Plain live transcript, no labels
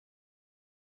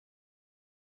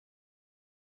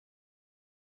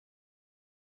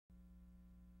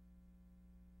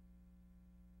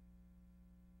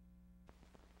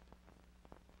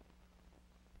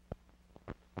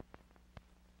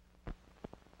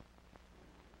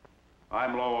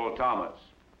I'm Lowell Thomas.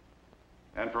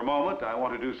 And for a moment, I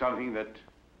want to do something that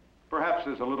perhaps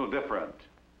is a little different.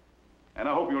 And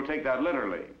I hope you'll take that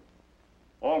literally.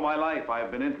 All my life, I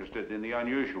have been interested in the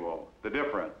unusual, the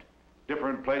different.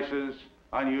 Different places,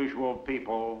 unusual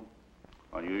people,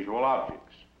 unusual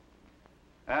objects.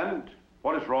 And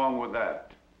what is wrong with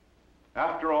that?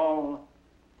 After all,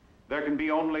 there can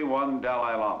be only one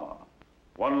Dalai Lama,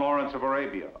 one Lawrence of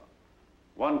Arabia,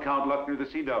 one Count Luckner the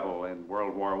Sea Devil in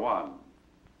World War I,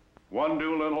 one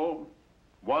Doolittle,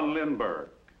 one Lindbergh.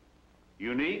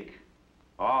 Unique?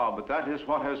 Ah, but that is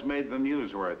what has made them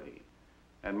newsworthy.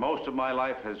 And most of my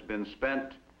life has been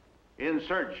spent in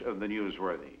search of the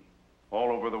newsworthy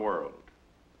all over the world.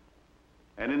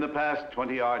 And in the past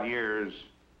 20-odd years,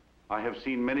 I have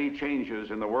seen many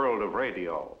changes in the world of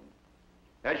radio.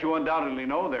 As you undoubtedly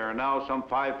know, there are now some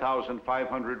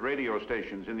 5,500 radio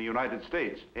stations in the United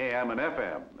States, AM and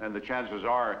FM, and the chances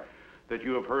are that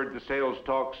you have heard the sales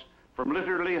talks from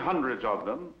literally hundreds of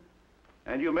them,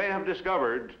 and you may have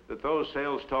discovered that those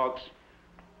sales talks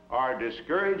are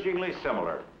discouragingly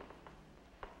similar.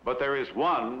 But there is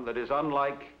one that is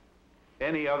unlike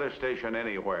any other station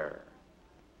anywhere.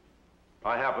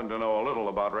 I happen to know a little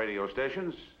about radio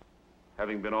stations,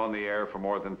 having been on the air for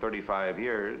more than 35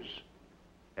 years,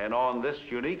 and on this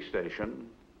unique station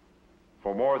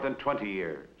for more than 20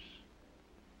 years.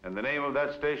 And the name of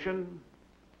that station,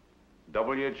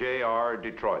 WJR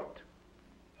Detroit.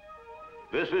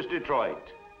 This is Detroit,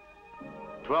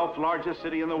 12th largest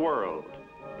city in the world.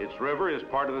 Its river is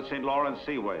part of the St. Lawrence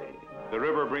Seaway. The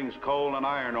river brings coal and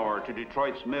iron ore to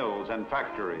Detroit's mills and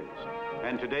factories.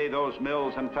 And today those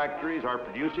mills and factories are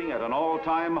producing at an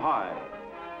all-time high,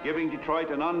 giving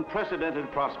Detroit an unprecedented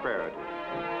prosperity.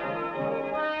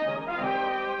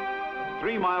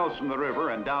 3 miles from the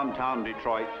river in downtown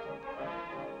Detroit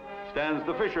stands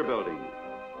the Fisher Building,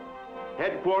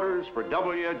 headquarters for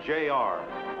WJR,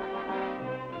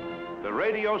 the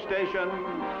radio station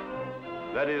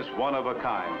that is one of a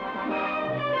kind.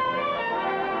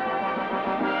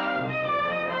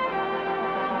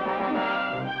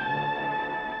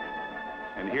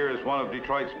 And here is one of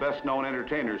Detroit's best-known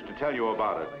entertainers to tell you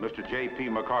about it, Mr. J.P.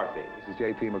 McCarthy. This is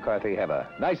J.P. McCarthy. Have a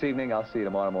nice evening. I'll see you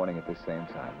tomorrow morning at this same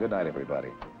time. Good night, everybody.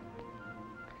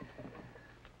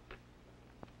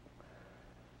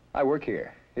 I work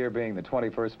here being the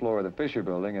 21st floor of the Fisher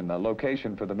Building and the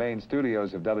location for the main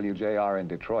studios of WJR in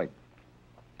Detroit.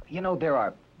 You know, there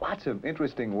are lots of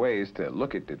interesting ways to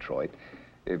look at Detroit.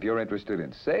 If you're interested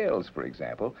in sales, for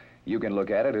example, you can look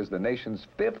at it as the nation's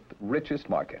 5th richest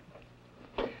market.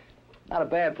 Not a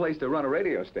bad place to run a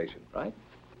radio station, right?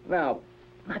 Now,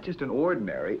 not just an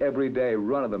ordinary, everyday,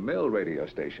 run-of-the-mill radio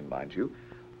station, mind you,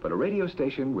 but a radio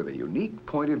station with a unique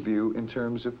point of view in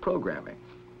terms of programming.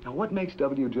 Now, what makes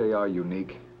WJR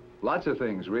unique? Lots of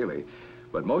things, really,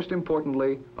 but most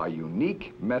importantly, our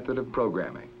unique method of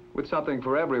programming, with something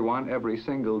for everyone every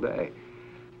single day.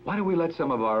 Why don't we let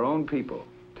some of our own people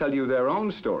tell you their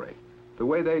own story, the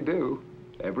way they do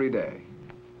every day?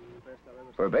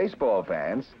 For baseball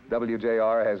fans,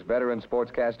 WJR has veteran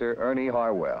sportscaster Ernie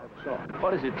Harwell.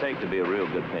 What does it take to be a real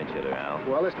good pinch hitter, Al?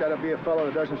 Well, it's got to be a fellow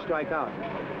that doesn't strike out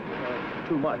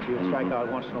too much. He'll strike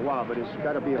out once in a while, but it's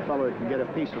got to be a fellow that can get a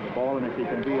piece of the ball, and if he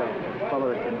can be a fellow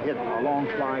that can hit a long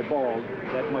fly ball,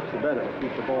 that much the better.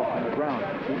 Keep the ball from the ground,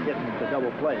 keep hitting the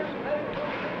double plays.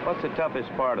 What's the toughest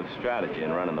part of strategy in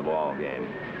running the ball game?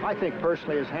 I think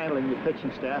personally is handling your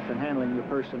pitching staff and handling your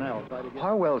personnel.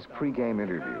 Harwell's pregame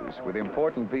interviews with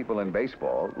important people in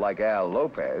baseball, like Al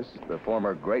Lopez, the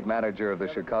former great manager of the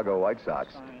Chicago White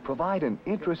Sox, provide an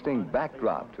interesting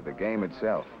backdrop to the game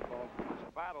itself.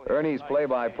 Ernie's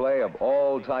play-by-play of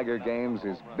all Tiger games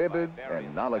is vivid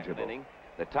and knowledgeable.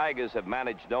 The Tigers have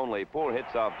managed only 4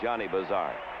 hits off Johnny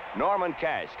Bazard. Norman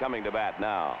Cash coming to bat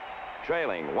now,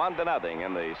 trailing 1-0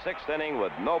 in the 6th inning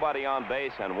with nobody on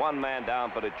base and 1 man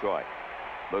down for Detroit.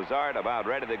 Bazard about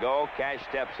ready to go. Cash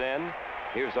steps in.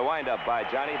 Here's the windup by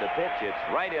Johnny. The pitch,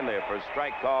 it's right in there for a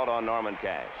strike called on Norman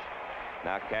Cash.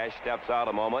 Now Cash steps out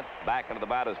a moment, back into the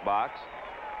batter's box.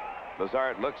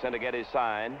 Bazard looks in to get his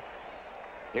sign.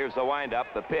 Here's the windup,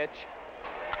 the pitch.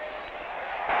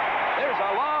 There's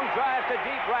a long drive to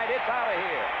deep right. It's out of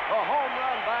here. A home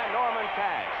run by Norman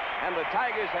Cash. And the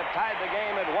Tigers have tied the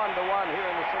game at 1-1 here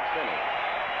in the 6th inning.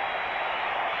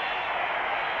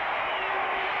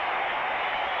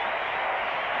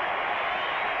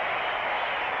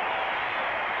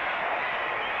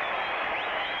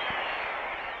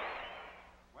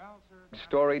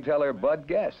 Storyteller Bud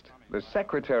Guest, the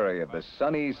secretary of the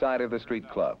Sunny Side of the Street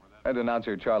Club, and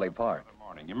announcer Charlie Park.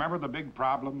 You remember the big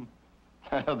problem?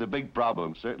 The big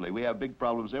problem, certainly. We have big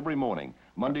problems every morning,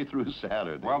 Monday through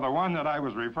Saturday. Well, the one that I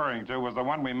was referring to was the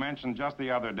one we mentioned just the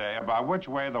other day about which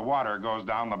way the water goes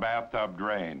down the bathtub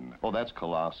drain. Oh, that's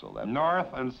colossal. North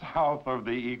and south of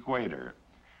the equator.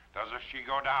 Does she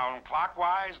go down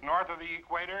clockwise, north of the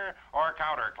equator, or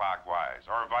counterclockwise,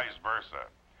 or vice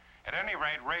versa? At any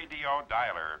rate, Ray D.O.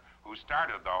 Dialer, who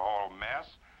started the whole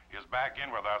mess, is back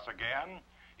in with us again.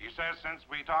 He says since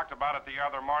we talked about it the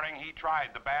other morning, he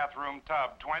tried the bathroom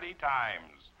tub 20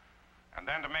 times. And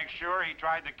then to make sure, he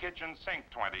tried the kitchen sink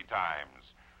 20 times.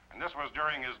 And this was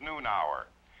during his noon hour.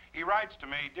 He writes to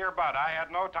me, "Dear Bud, I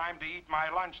had no time to eat my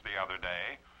lunch the other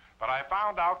day, but I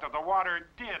found out that the water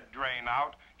did drain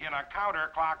out in a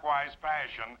counterclockwise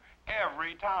fashion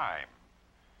every time."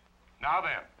 Now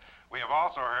then, we have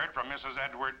also heard from Mrs.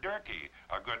 Edward Durkee,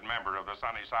 a good member of the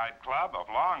Sunnyside Club of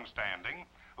long standing,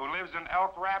 who lives in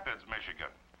Elk Rapids, Michigan.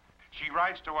 She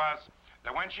writes to us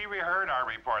that when she reheard our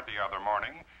report the other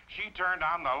morning, she turned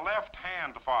on the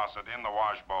left-hand faucet in the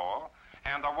wash bowl,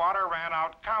 and the water ran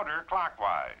out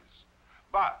counterclockwise.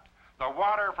 But the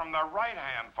water from the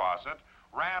right-hand faucet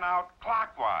ran out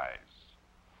clockwise.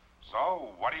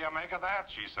 So what do you make of that,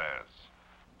 she says?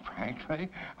 Frankly,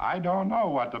 I don't know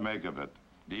what to make of it.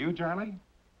 Do you, Charlie?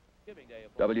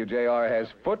 WJR has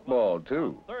football,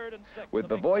 too, with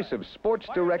the voice of sports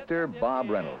director Bob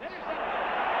Reynolds.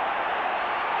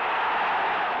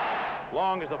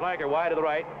 Long is the flanker, wide to the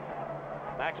right.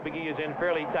 Max McGee is in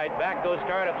fairly tight. Back goes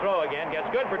Starr to throw again. Gets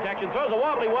good protection. Throws a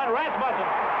wobbly one. Rasmussen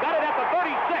got it at the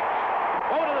 36.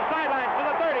 Over to the sidelines to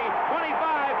the 30.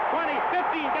 25, 20,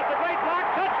 15. Gets a great block.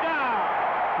 Touchdown.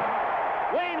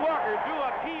 Wayne Walker drew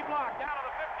a key block down to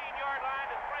the 15-yard line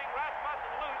to spring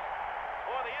Rasmussen loose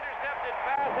for the intercepted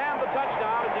pass and the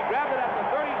touchdown as he grabbed it at the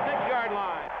 36-yard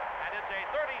line. And it's a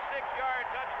 36-yard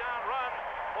touchdown run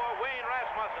for Wayne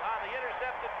Rasmussen on the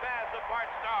intercepted pass of Bart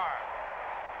Starr.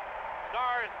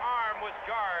 Starr's arm was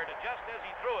jarred just as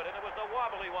he threw it, and it was a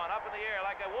wobbly one up in the air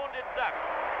like a wounded duck.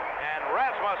 And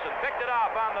Rasmussen picked it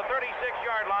up on the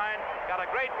 36-yard line, got a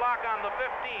great block on the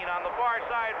 15 on the far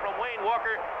side from Wayne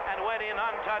Walker, and went in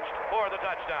untouched for the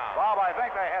touchdown. Bob, I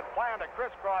think they had planned a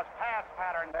crisscross pass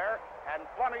pattern there, and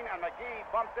Fleming and McGee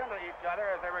bumped into each other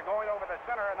as they were going over the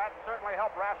center, and that certainly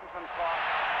helped Rasmussen's clock.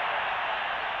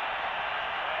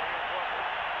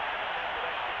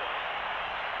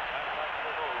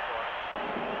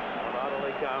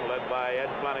 Count led by Ed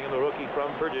Flanagan, the rookie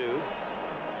from Purdue.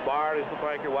 Barr is the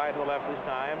flanker, wide to the left this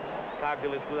time.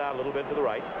 Cogdill is out a little bit to the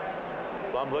right.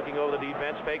 Plum looking over the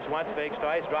defense, fakes once, fakes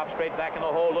twice, drops straight back in the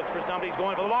hole, looks for somebody. He's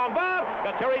going for the long bomb.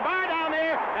 Got Terry Barr down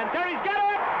there, and Terry's got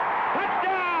it.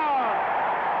 Touchdown!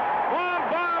 Long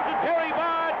bomb to Terry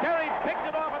Barr. Terry picks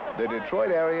it off at the Detroit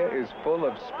area is full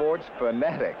of sports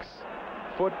fanatics.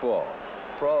 Football,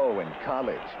 pro and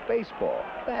college, baseball,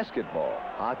 basketball,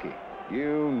 hockey,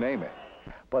 you name it.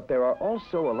 But there are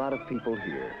also a lot of people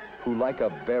here who like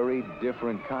a very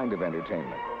different kind of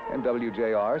entertainment, and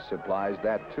WJR supplies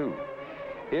that too.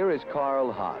 Here is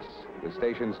Carl Haas, the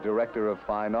station's director of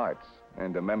fine arts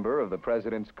and a member of the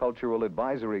President's Cultural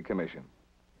Advisory Commission.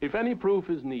 If any proof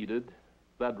is needed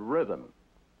that rhythm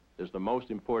is the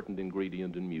most important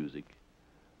ingredient in music,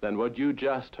 then what you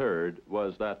just heard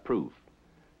was that proof.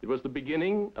 It was the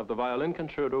beginning of the violin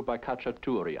concerto by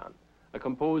Khachaturian, a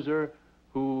composer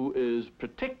who is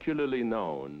particularly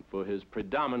known for his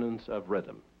predominance of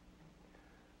rhythm.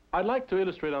 I'd like to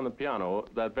illustrate on the piano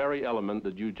that very element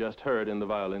that you just heard in the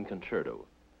violin concerto.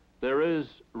 There is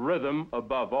rhythm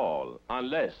above all,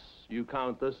 unless you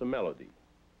count this a melody.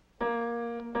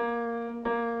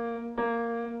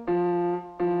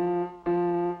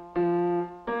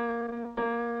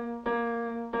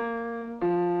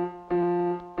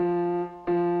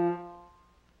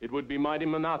 It would be mighty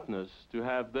monotonous to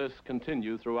have this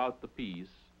continue throughout the piece,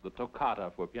 the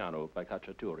toccata for piano by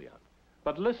Khachaturian.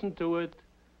 But listen to it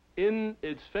in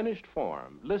its finished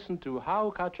form. Listen to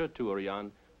how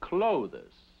Khachaturian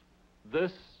clothes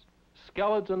this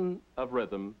skeleton of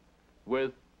rhythm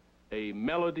with a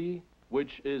melody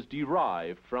which is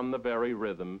derived from the very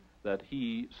rhythm that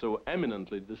he so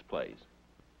eminently displays.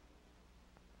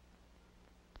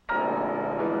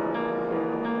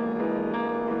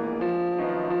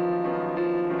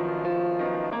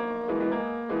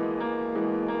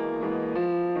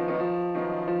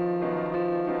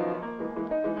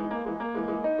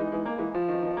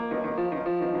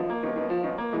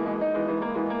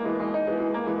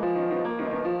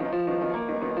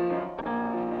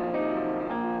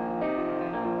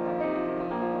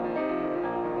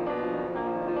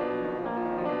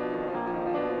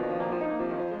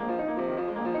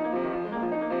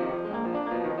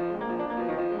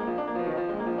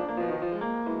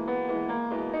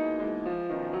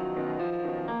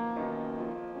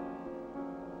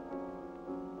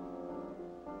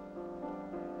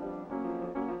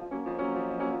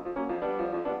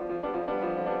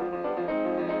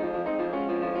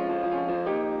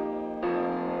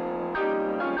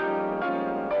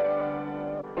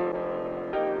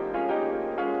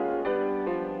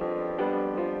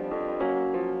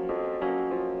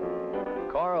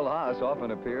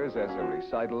 often appears as a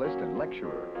recitalist and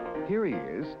lecturer. Here he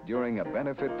is during a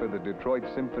benefit for the Detroit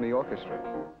Symphony Orchestra.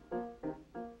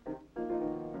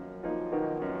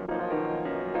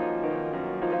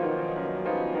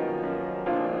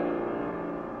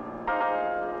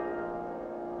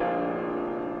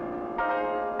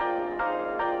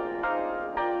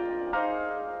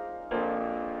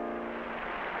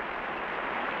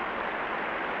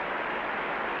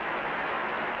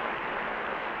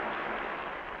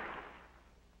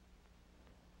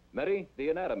 Meddy, the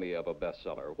anatomy of a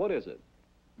bestseller. What is it?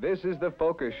 This is the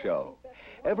Focus Show.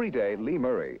 Every day, Lee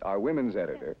Murray, our women's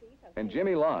editor, and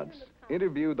Jimmy Lantz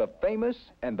interview the famous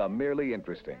and the merely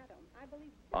interesting.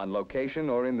 On location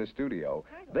or in the studio,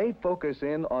 they focus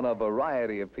in on a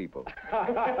variety of people.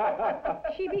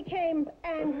 She became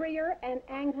angrier and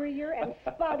angrier and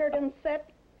sputtered and said,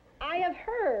 I have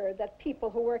heard that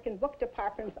people who work in book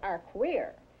departments are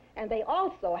queer. And they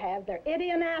also have their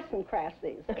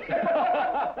idiosyncrasies.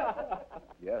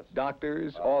 Yes.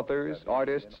 Doctors, authors,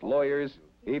 artists, lawyers,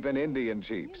 even Indian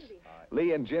chiefs.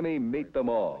 Lee and Jimmy meet them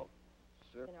all.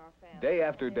 Day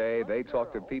after day, they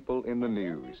talk to people in the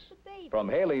news. From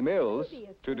Haley Mills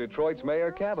to Detroit's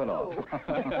Mayor Kavanaugh.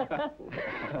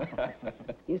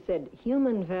 You said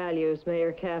human values,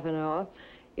 Mayor Kavanaugh.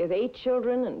 You have 8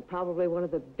 children and probably one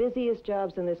of the busiest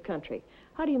jobs in this country.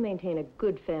 How do you maintain a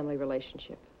good family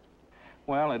relationship?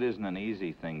 Well, it isn't an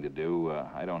easy thing to do.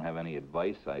 I don't have any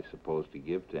advice, I suppose, to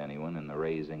give to anyone in the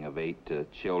raising of 8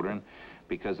 children,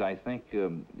 because I think,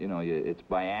 you know, it's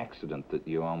by accident that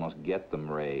you almost get them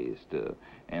raised,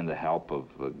 and the help of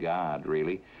God,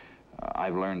 really.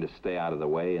 I've learned to stay out of the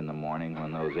way in the morning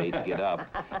when those 8 get up.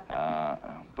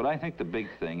 But I think the big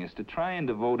thing is to try and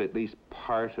devote at least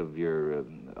part of your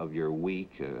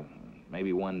week,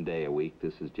 maybe one day a week,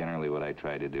 this is generally what I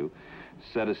try to do,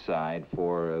 set aside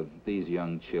for these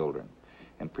young children.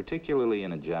 And particularly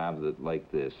in a job like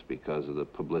this, because of the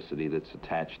publicity that's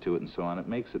attached to it and so on, it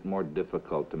makes it more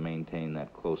difficult to maintain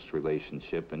that close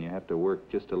relationship, and you have to work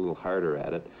just a little harder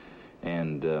at it.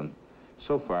 And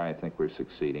so far, I think we're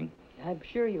succeeding. I'm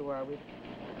sure you are.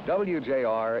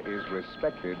 WJR is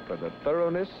respected for the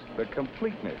thoroughness, the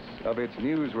completeness of its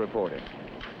news reporting.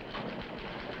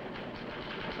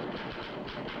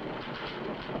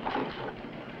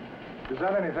 Is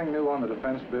that anything new on the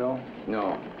defense bill?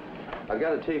 No. I've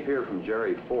got a tape here from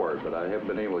Jerry Ford, but I haven't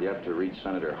been able yet to reach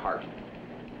Senator Hart.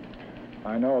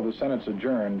 I know the Senate's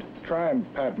adjourned. Try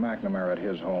and Pat McNamara at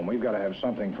his home. We've got to have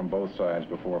something from both sides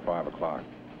before 5 o'clock.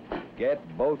 Get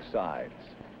both sides.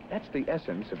 That's the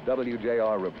essence of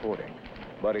WJR reporting.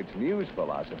 But its news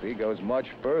philosophy goes much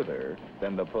further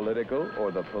than the political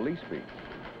or the police beat.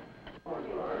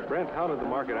 Brent, how did the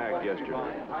market act yesterday?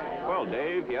 Well,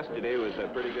 Dave, yesterday was a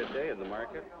pretty good day in the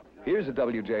market. Here's a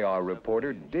WJR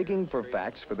reporter digging for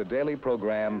facts for the daily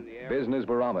program Business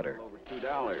Barometer. Over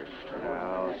 $2.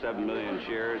 Now, 7 million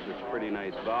shares is pretty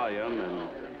nice volume, and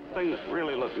the thing that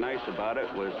really looked nice about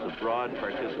it was the broad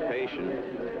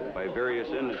participation by various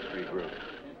industry groups.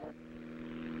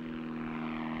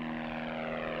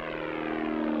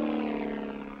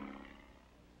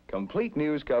 Complete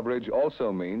news coverage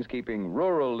also means keeping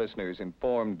rural listeners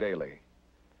informed daily.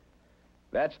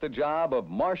 That's the job of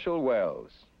Marshall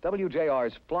Wells,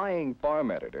 WJR's flying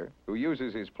farm editor, who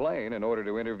uses his plane in order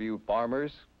to interview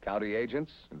farmers, county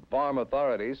agents, and farm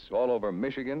authorities all over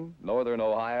Michigan, northern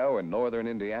Ohio, and northern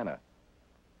Indiana.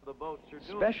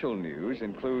 Special news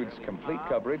includes complete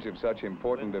coverage of such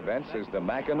important events as the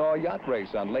Mackinac Yacht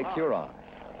Race on Lake Huron.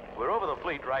 We're over the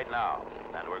fleet right now,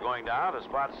 and we're going down to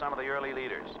spot some of the early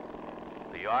leaders.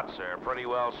 The yachts are pretty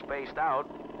well spaced out,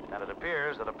 and it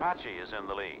appears that Apache is in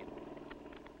the lead.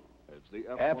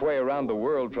 Halfway around the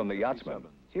world from the yachtsman,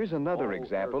 here's another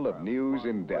example of news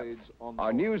in depth.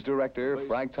 Our news director,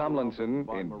 Frank Tomlinson,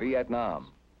 in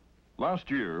Vietnam.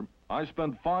 Last year, I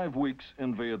spent 5 weeks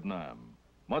in Vietnam,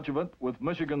 much of it with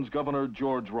Michigan's Governor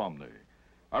George Romney.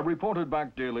 I reported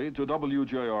back daily to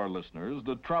WJR listeners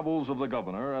the travels of the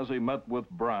governor as he met with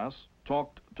brass,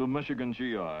 talked to Michigan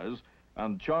GIs,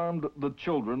 and charmed the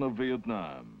children of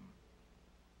Vietnam.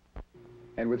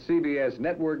 And with CBS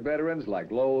network veterans like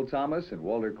Lowell Thomas and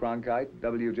Walter Cronkite,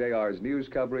 WJR's news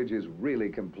coverage is really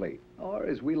complete, or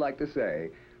as we like to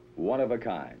say, one of a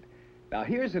kind. Now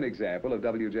here's an example of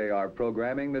WJR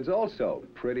programming that's also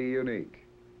pretty unique.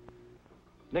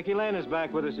 Nikki Lane is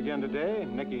back with us again today.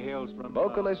 Nikki hails from...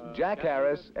 Vocalist Jack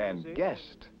Harris and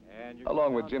guest,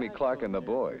 along with Jimmy Clark and the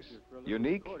boys.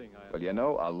 Unique? Well, you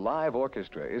know, a live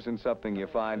orchestra isn't something you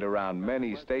find around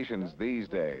many stations these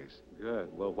days. Good.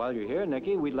 Well, while you're here,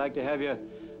 Nikki, we'd like to have you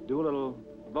do a little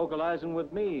vocalizing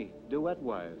with me,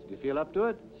 duet-wise. Do you feel up to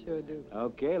it? Sure do.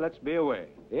 Okay, let's be away.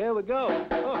 Here we go.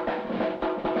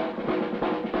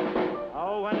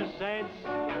 Oh, when the saints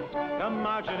come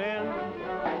marching in,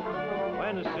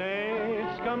 when the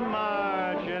saints come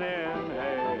marching in,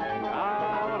 hey,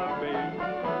 I want to be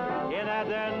in at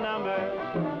their number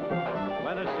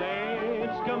when the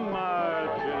saints come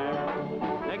marching in.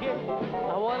 Thank you.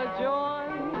 I want to join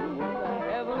the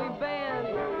heavenly band.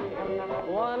 I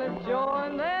want to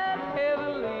join that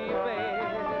heavenly band.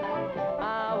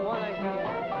 I want to hear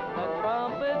the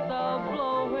trumpets are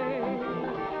blowing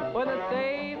when the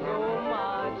saints go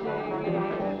marching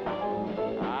in.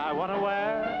 I want to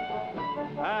wear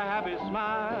a happy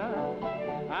smile.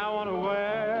 I want to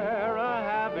wear a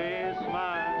happy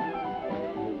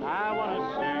smile. I want to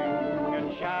sing and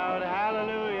shout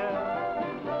hallelujah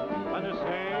when the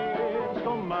saints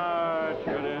go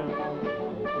marching in.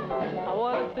 I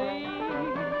want to see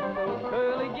those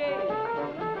pearly gates.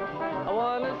 I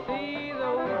want to see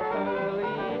those pearly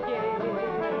gates.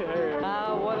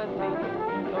 I want to see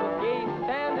those gates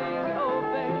standing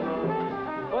open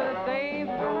when the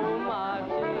saints go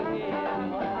marching in.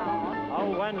 Oh,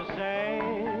 when the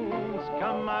saints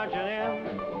come marching in,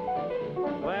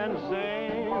 when the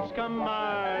saints come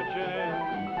marching in,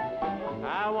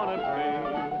 I want to be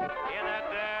in at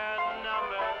their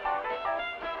number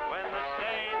when the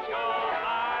saints go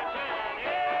marching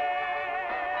in.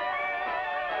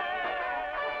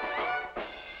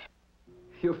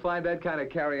 You'll find that kind of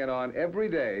carrying on every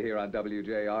day here on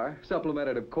WJR,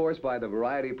 supplemented, of course, by the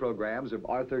variety programs of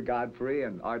Arthur Godfrey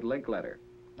and Art Linkletter.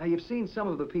 Now, you've seen some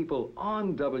of the people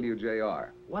on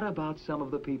WJR. What about some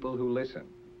of the people who listen?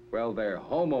 Well, they're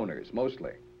homeowners,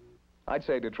 mostly. I'd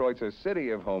say Detroit's a city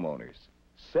of homeowners.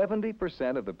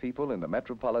 70% of the people in the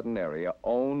metropolitan area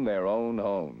own their own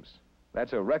homes.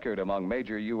 That's a record among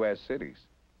major U.S. cities.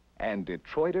 And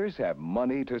Detroiters have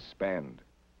money to spend.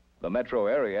 The metro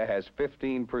area has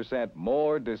 15%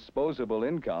 more disposable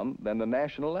income than the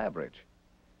national average.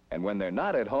 And when they're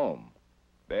not at home,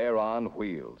 they're on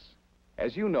wheels.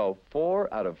 As you know,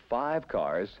 4 out of 5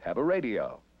 cars have a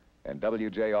radio, and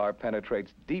WJR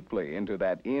penetrates deeply into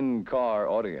that in-car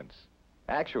audience.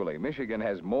 Actually, Michigan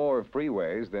has more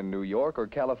freeways than New York or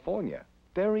California.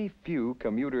 Very few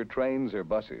commuter trains or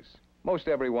buses. Most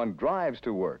everyone drives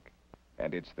to work,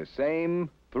 and it's the same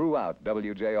throughout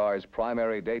WJR's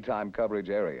primary daytime coverage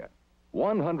area.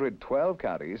 112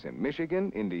 counties in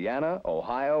Michigan, Indiana,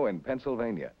 Ohio, and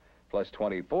Pennsylvania, plus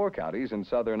 24 counties in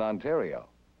southern Ontario.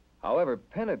 However,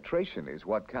 penetration is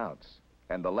what counts,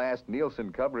 and the last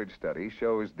Nielsen coverage study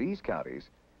shows these counties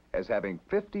as having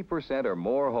 50% or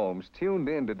more homes tuned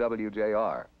in to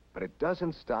WJR. But it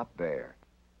doesn't stop there.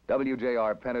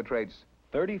 WJR penetrates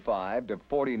 35 to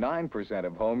 49%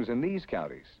 of homes in these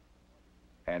counties,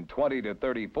 and 20 to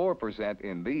 34%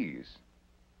 in these.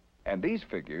 And these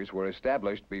figures were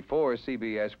established before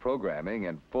CBS programming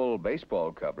and full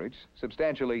baseball coverage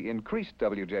substantially increased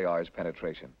WJR's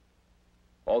penetration.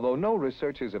 Although no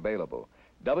research is available,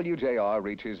 WJR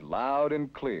reaches loud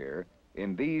and clear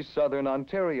in these southern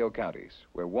Ontario counties,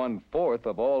 where 1/4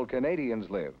 of all Canadians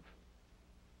live.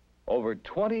 Over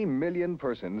 20 million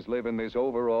persons live in this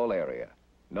overall area.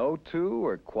 No two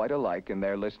are quite alike in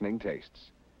their listening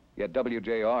tastes. Yet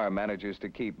WJR manages to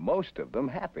keep most of them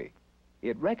happy.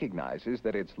 It recognizes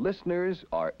that its listeners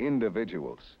are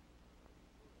individuals,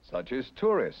 such as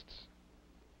tourists.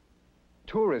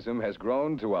 Tourism has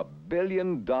grown to a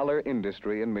billion-dollar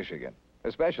industry in Michigan,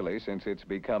 especially since it's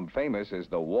become famous as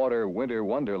the water winter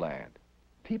wonderland.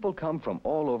 People come from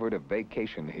all over to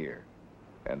vacation here.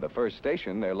 And the first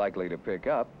station they're likely to pick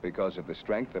up, because of the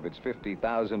strength of its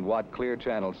 50,000-watt clear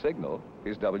channel signal,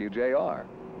 is WJR.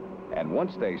 And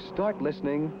once they start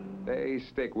listening, they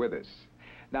stick with us.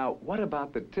 Now, what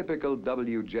about the typical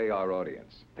WJR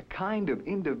audience? The kind of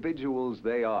individuals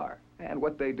they are, and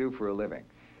what they do for a living.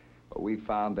 Well, we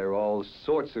found there are all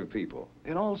sorts of people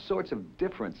in all sorts of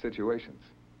different situations.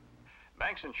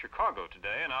 Banks in Chicago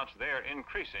today announced they're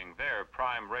increasing their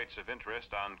prime rates of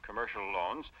interest on commercial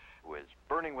loans. Who is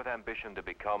burning with ambition to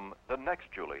become the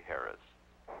next Julie Harris.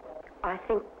 I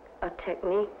think a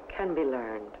technique can be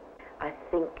learned. I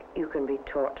think you can be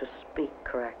taught to speak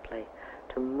correctly,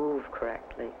 to move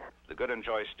correctly. The Good and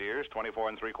Choice steers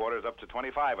 24 3/4 up to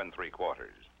 25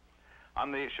 3/4.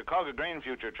 On the Chicago grain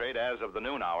future trade as of the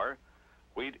noon hour,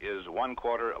 wheat is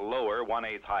 1/4 lower,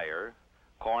 1/8 higher.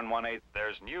 Corn 1/8.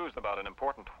 There's news about an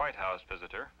important White House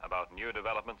visitor, about new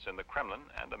developments in the Kremlin,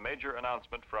 and a major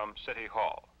announcement from City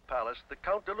Hall. Palace, the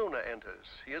Count de Luna enters.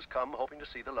 He has come hoping to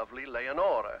see the lovely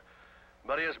Leonora.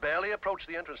 But he has barely approached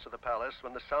the entrance to the palace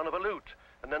when the sound of a lute,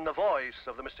 and then the voice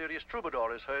of the mysterious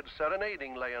troubadour is heard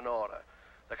serenading Leonora.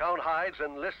 The Count hides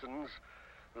and listens,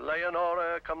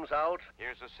 Leonora comes out.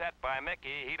 Here's a set by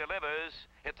Mickey. He delivers.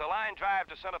 It's a line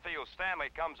drive to center field. Stanley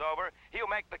comes over.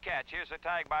 He'll make the catch. Here's a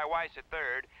tag by Weiss at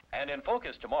third. And in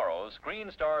focus tomorrow,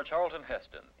 screen star Charlton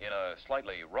Heston in a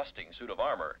slightly rusting suit of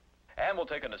armor. And we'll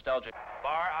take a nostalgic...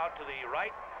 Barr out to the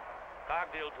right.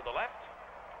 Cogdill to the left.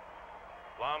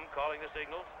 Plum calling the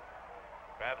signals.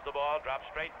 Grabs the ball, drops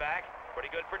straight back. Pretty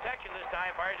good protection this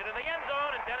time. Fires it in the end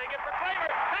zone. Intending it for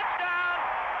Kramer. Touchdown!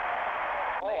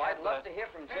 Oh, I'd love to hear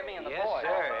from Jimmy and the yes, boys.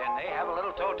 Yes, sir, and they have a little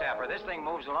toe tapper. This thing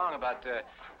moves along about,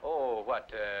 65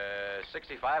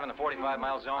 in the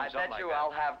 45-mile zone, I something bet like you that. I'll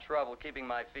have trouble keeping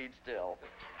my feet still.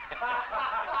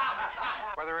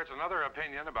 Whether it's another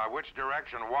opinion about which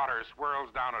direction water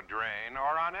swirls down a drain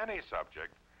or on any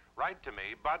subject, write to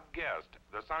me, Bud Guest,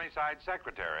 the Sunnyside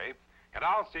Secretary, and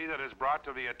I'll see that it's brought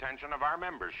to the attention of our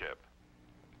membership.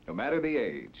 No matter the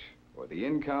age, or the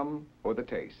income, or the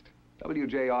taste,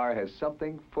 WJR has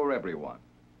something for everyone.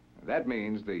 That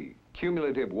means the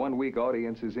cumulative one-week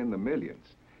audience is in the millions.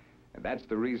 And that's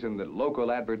the reason that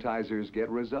local advertisers get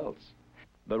results.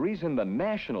 The reason the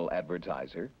national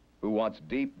advertiser, who wants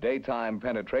deep daytime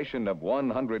penetration of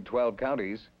 112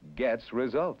 counties, gets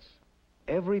results.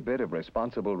 Every bit of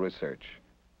responsible research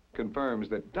confirms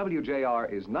that WJR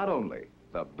is not only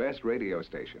the best radio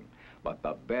station, but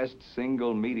the best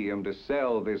single medium to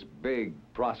sell this big,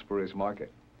 prosperous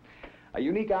market. A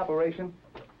unique operation?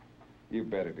 You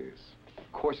bet it is.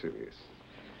 Of course it is.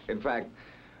 In fact,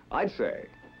 I'd say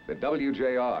that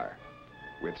WJR,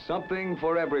 with something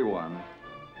for everyone,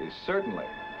 is certainly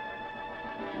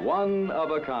one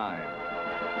of a kind.